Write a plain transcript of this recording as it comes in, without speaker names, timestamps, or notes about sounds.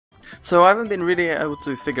So I haven't been really able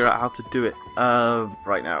to figure out how to do it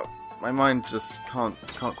right now. My mind just can't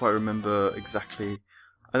quite remember exactly.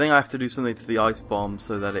 I think I have to do something to the ice bomb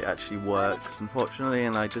so that it actually works, unfortunately,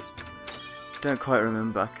 and I just don't quite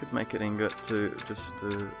remember. I could make an ingot to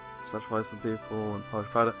satisfy some people and polish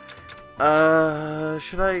powder.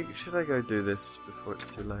 Should I go do this before it's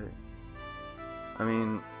too late? I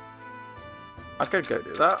mean, I could go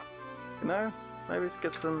do that, you know? Maybe just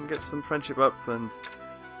get some friendship up and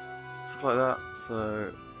stuff like that.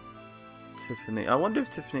 So Tiffany, I wonder if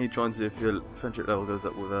Tiffany joins you if your friendship level goes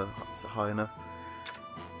up with high enough.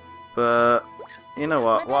 But you know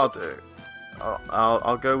what I'll do?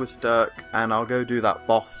 I'll go with Sturk and I'll go do that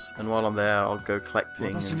boss. And while I'm there, I'll go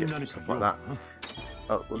collecting and get some stuff like that.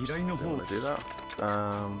 Oh, whoops! I didn't want to do that.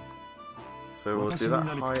 So we'll do that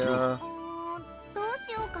higher.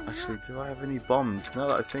 Actually, do I have any bombs? Now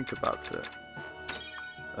that I think about it.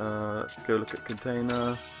 Let's go look at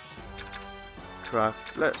container.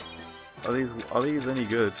 Craft. Are these any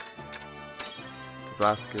good? To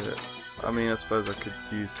basket. I mean, I suppose I could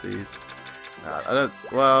use these. I don't.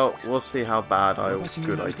 Well, we'll see how bad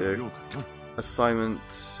good I do. Assignment.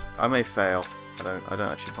 I may fail. I don't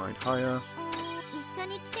actually mind. Higher.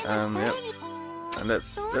 Yep. And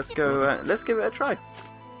let's go. Let's give it a try.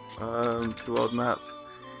 To world map.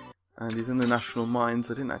 And he's in the national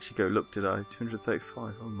mines. I didn't actually go look, did I?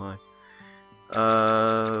 235. Oh my.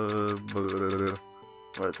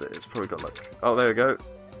 Where is it? It's probably got like. Oh, there we go.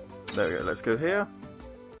 There we go. Let's go here.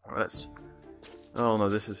 Let's. Oh no,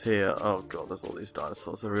 this is here. Oh god, there's all these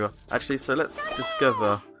dinosaurs everywhere. Actually, so let's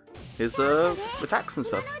discover his attacks and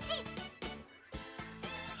stuff.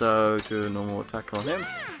 So do a normal attack on him.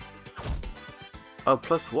 Oh,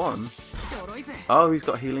 +1. Oh, he's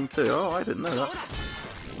got healing too. Oh, I didn't know that.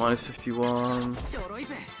 -51.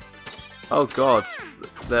 Oh god,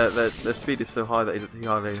 their speed is so high that he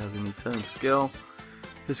hardly has any turn skill.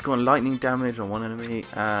 Physical and lightning damage on one enemy,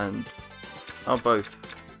 and both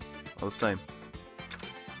are the same.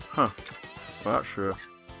 Huh. Well, that's sure.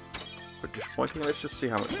 But disappointing. Let's just see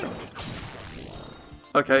how much damage.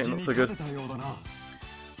 Okay, not so good.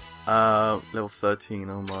 Level 13.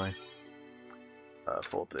 Oh my.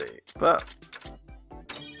 40. But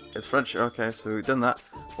it's French. Okay, so we've done that.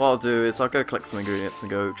 What I'll do is I'll go collect some ingredients and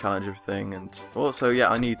go challenge everything. And also, yeah,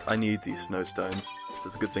 I need these snow stones. So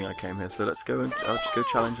it's a good thing I came here. So let's go and I'll just go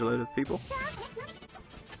challenge a load of people.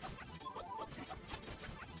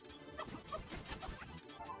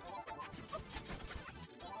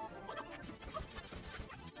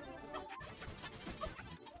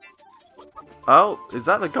 Oh, is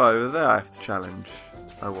that the guy over there I have to challenge?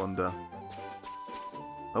 I wonder.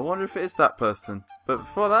 I wonder if it is that person. But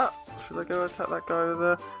before that, should I go attack that guy over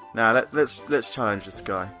there? Nah, let's challenge this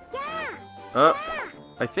guy.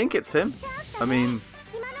 I think it's him. I mean,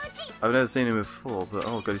 I've never seen him before, but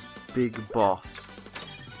oh god, he's big boss.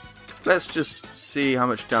 Let's just see how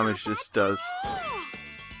much damage this does.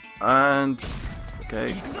 And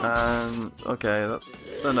okay,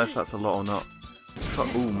 that's. I don't know if that's a lot or not.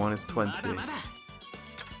 Ooh, -20.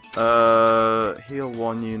 Heal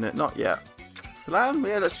 1 unit. Not yet. Slam?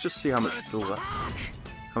 Yeah, let's just see how much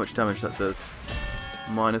damage that does.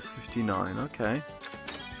 -59. Okay.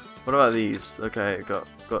 What about these? Okay, got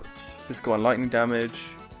physical and lightning damage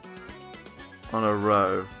on a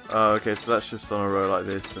row. Oh, okay, so that's just on a row like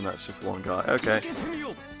this, and that's just one guy. Okay.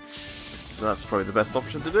 So that's probably the best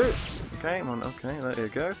option to do. Okay, okay, there you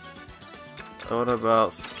go. What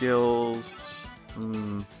about skills?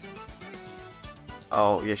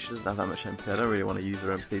 Oh, yeah, she doesn't have that much MP. I don't really want to use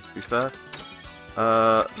her MP, to be fair.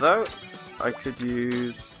 Though, I could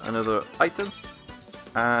use another item,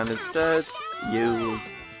 and instead use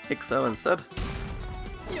XO instead.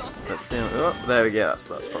 Let's see. Oh, there we go.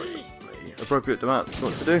 That's probably the appropriate amount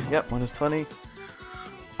what to do. Yep, -20.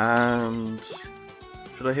 And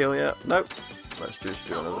should I heal yet? Nope. Let's just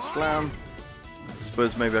do another slam. I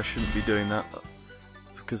suppose maybe I shouldn't be doing that,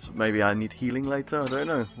 because maybe I need healing later. I don't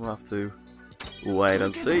know. We'll have to wait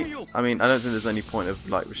and see. I mean, I don't think there's any point of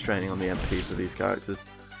like restraining on the MP for these characters.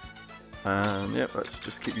 Yep, let's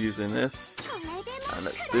just keep using this, and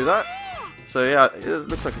let's do that. So yeah, it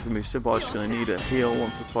looks like it's gonna be simple. I'm just gonna need a heal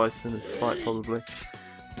once or twice in this fight, probably.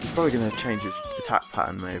 He's probably gonna change his attack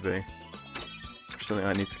pattern, maybe. Which is something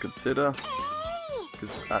I need to consider,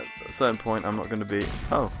 because at a certain point I'm not going to be.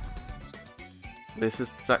 Oh. This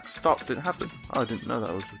attack stop didn't happen. Oh, I didn't know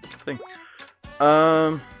that was a thing.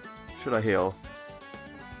 Should I heal?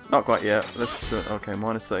 Not quite yet. Let's just do it. Okay,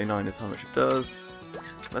 -39 is how much it does.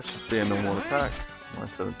 Let's just see a normal attack.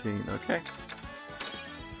 -17. Okay.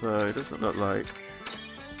 So it doesn't look like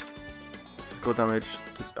score damage.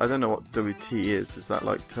 I don't know what WT is. Is that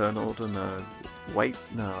like turn order? No. Wait?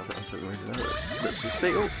 No, I don't really know. Let's just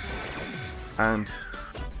see. Oh. And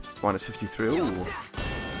minus 53. Ooh.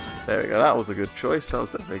 There we go. That was a good choice. That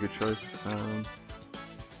was definitely a good choice.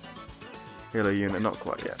 Healer unit, not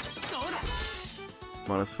quite yet.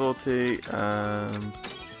 Minus 40, and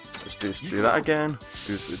let's just do that again.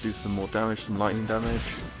 Do some more damage, some lightning damage.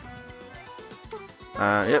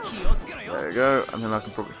 Yep. There we go. And then I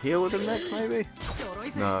can probably heal with him next, maybe?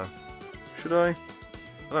 No. Should I?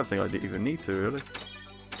 I don't think I even need to, really.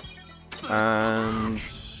 And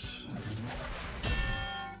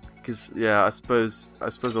because yeah, I suppose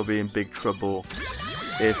I'll be in big trouble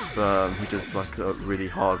if he does like a really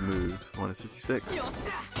hard move. Minus 56.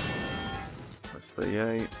 That's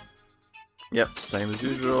 38. Yep, same as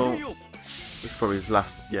usual. This is probably his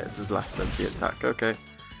last. Yeah, it's his last empty attack. Okay.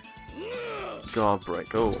 Guard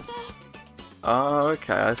break. Oh.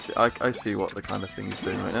 Okay. I see what the kind of thing he's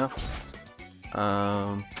doing right now.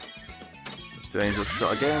 Let's do Angel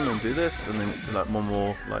Shot again and do this, and then like one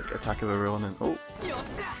more like attack of everyone. And oh,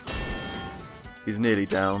 he's nearly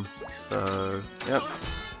down. So yep.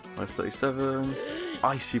 Minus 37.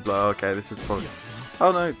 Icy Blow. Okay, this is probably.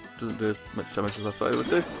 Oh no, doesn't do as much damage as I thought it would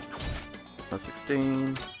do. That's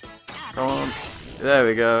 16. Come on. There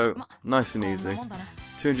we go. Nice and easy.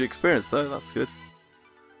 200 experience though, that's good.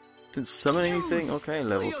 Didn't summon anything. Okay,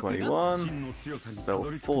 level 21.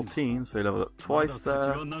 Level 14, so he leveled up twice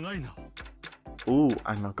there. Ooh,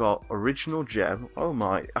 and I've got original gem. Oh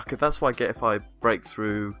my. Okay, that's what I get if I break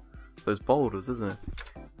through those boulders, isn't it?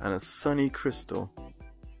 And a sunny crystal.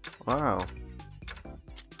 Wow.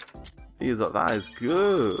 That is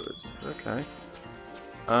good. Okay.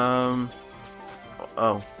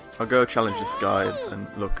 Oh, I'll go challenge this guy and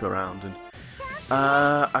look around. And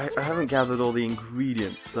I haven't gathered all the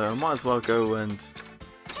ingredients, so I might as well go and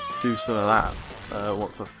do some of that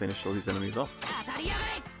once I've finished all these enemies off.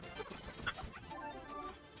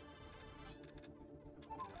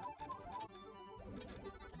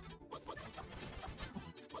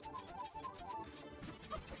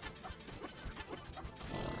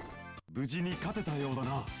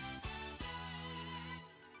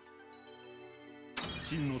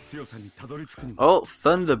 Oh,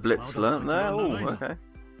 Thunder Blitz learnt there. Oh, okay.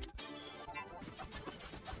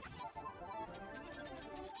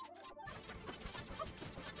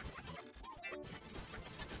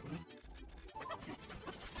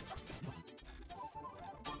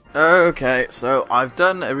 Okay, so I've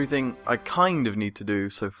done everything I kind of need to do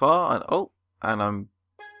so far, and I'm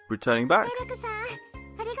returning back.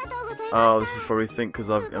 Oh, this is probably because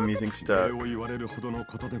I'm using Stirk.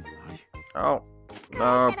 Oh,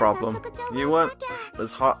 no problem. You weren't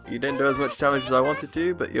as hot. You didn't do as much damage as I wanted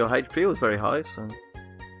to, but your HP was very high, so.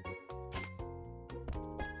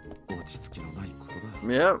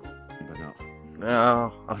 Yep.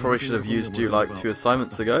 Oh, I probably should have used you like 2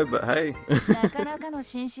 assignments ago, but hey.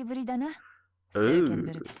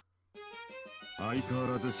 Ooh.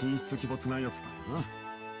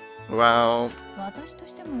 Wow.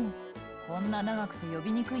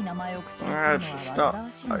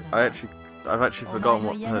 I've actually forgotten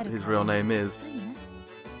what his real name is.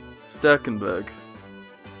 Sturkenberg.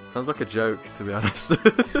 Sounds like a joke, to be honest.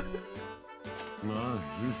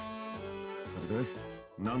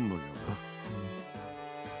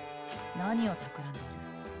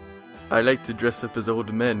 I like to dress up as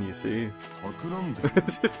older men, you see. Oh,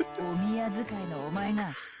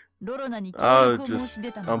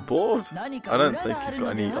 I'm bored. I don't think he's got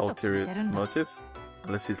any ulterior motive.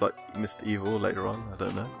 Unless he's like Mr. Evil later on, I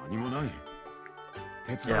don't know.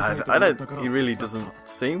 Yeah, I don't. He really doesn't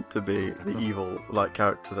seem to be the evil like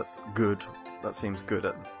character. That's good. That seems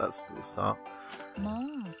good. That's the start.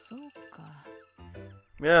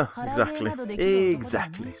 Yeah, exactly.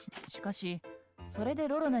 Exactly.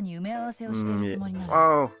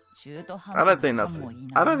 Oh, I don't think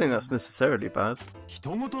that's necessarily bad. Yes.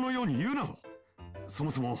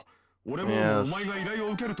 Well,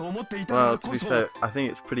 to be fair, I think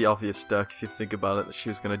it's pretty obvious, Dirk, if you think about it, that she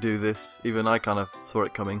was going to do this. Even I kind of saw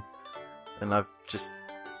it coming. And I've just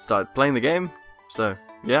started playing the game, so,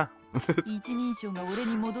 yeah.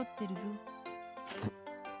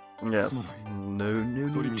 Yes. No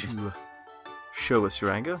need to show us your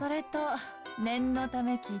anger.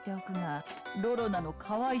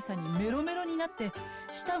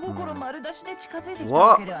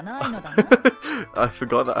 What? I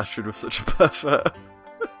forgot that Astrid was such a pervert.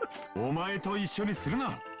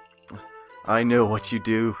 I know what you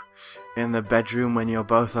do in the bedroom when you're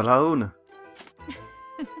both alone.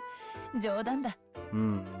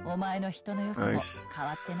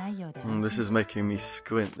 This is making me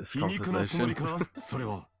squint, this conversation.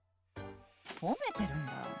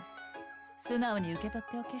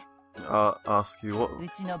 I'll ask you what...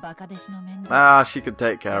 Ah, she could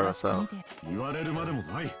take care of herself.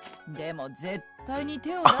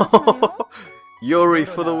 Yuri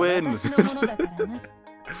for the win!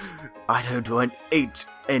 I don't want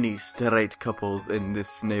any straight couples in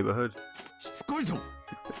this neighborhood.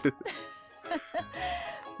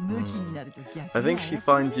 I think she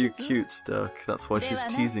finds you cute, Stark. That's why she's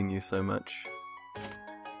teasing you so much.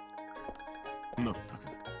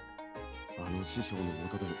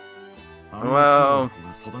 Well,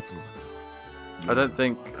 I don't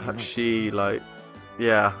think she, like...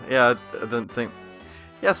 Yeah, I don't think...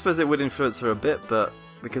 Yeah, I suppose it would influence her a bit, but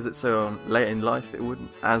because it's so late in life, it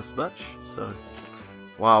wouldn't as much, so...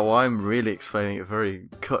 Wow, I'm really explaining it very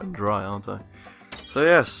cut and dry, aren't I? So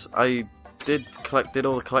yes, I did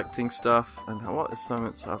all the collecting stuff, and what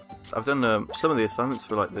assignments? I've done some of the assignments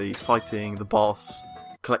for like the fighting, the boss,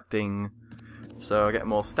 collecting, so I get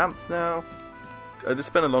more stamps now. I just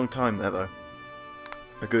spent a long time there though.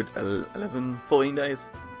 A good 14 days.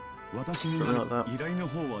 Something like that.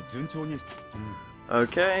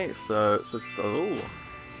 Okay, so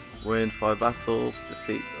win 5 battles,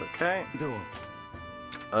 defeat, okay.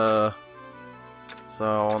 So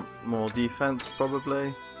I want more defense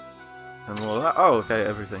probably, and more of that. Oh, okay,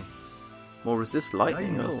 everything. More resist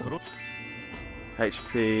lightning. Oh.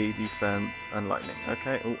 HP, defense, and lightning.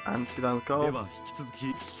 Okay. Oh, and 2,000 gold.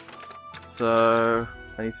 So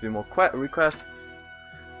I need to do more requests.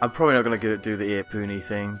 I'm probably not going to do the Ear Puni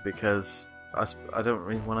thing because I don't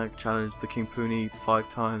really want to challenge the King Puni 5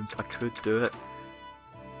 times. I could do it.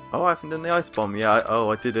 Oh, I haven't done the Ice Bomb. Yeah,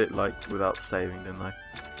 I did it like without saving, didn't I?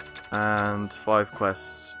 And 5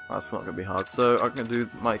 quests. That's not going to be hard. So I'm going to do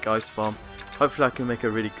Mike Ice Bomb. Hopefully I can make a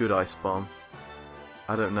really good Ice Bomb.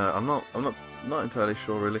 I don't know. I'm not entirely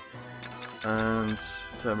sure really. And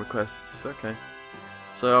term requests. Okay.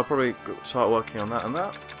 So I'll probably start working on that,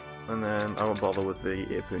 and then I won't bother with the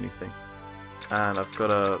Ear Puni thing. And I've got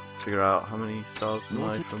to figure out how many stars am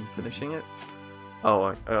I from finishing it.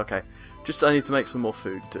 Oh, okay. Just I need to make some more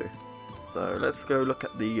food too. So let's go look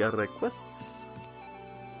at the requests.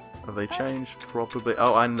 Have they changed? Probably.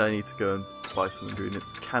 Oh, and I need to go and buy some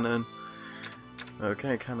ingredients. Cannon.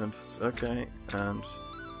 Okay, cannon. Okay, and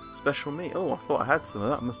special meat. Oh, I thought I had some of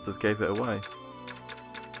that. Must have gave it away.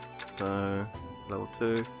 So level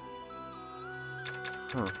 2.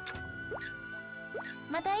 Huh.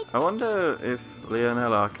 I wonder if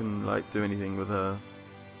Leonella can like do anything with her.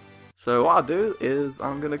 So what I'll do is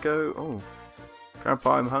I'm gonna go. Oh,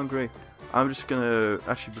 Grandpa, I'm hungry. I'm just gonna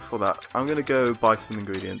actually before that I'm gonna go buy some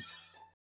ingredients.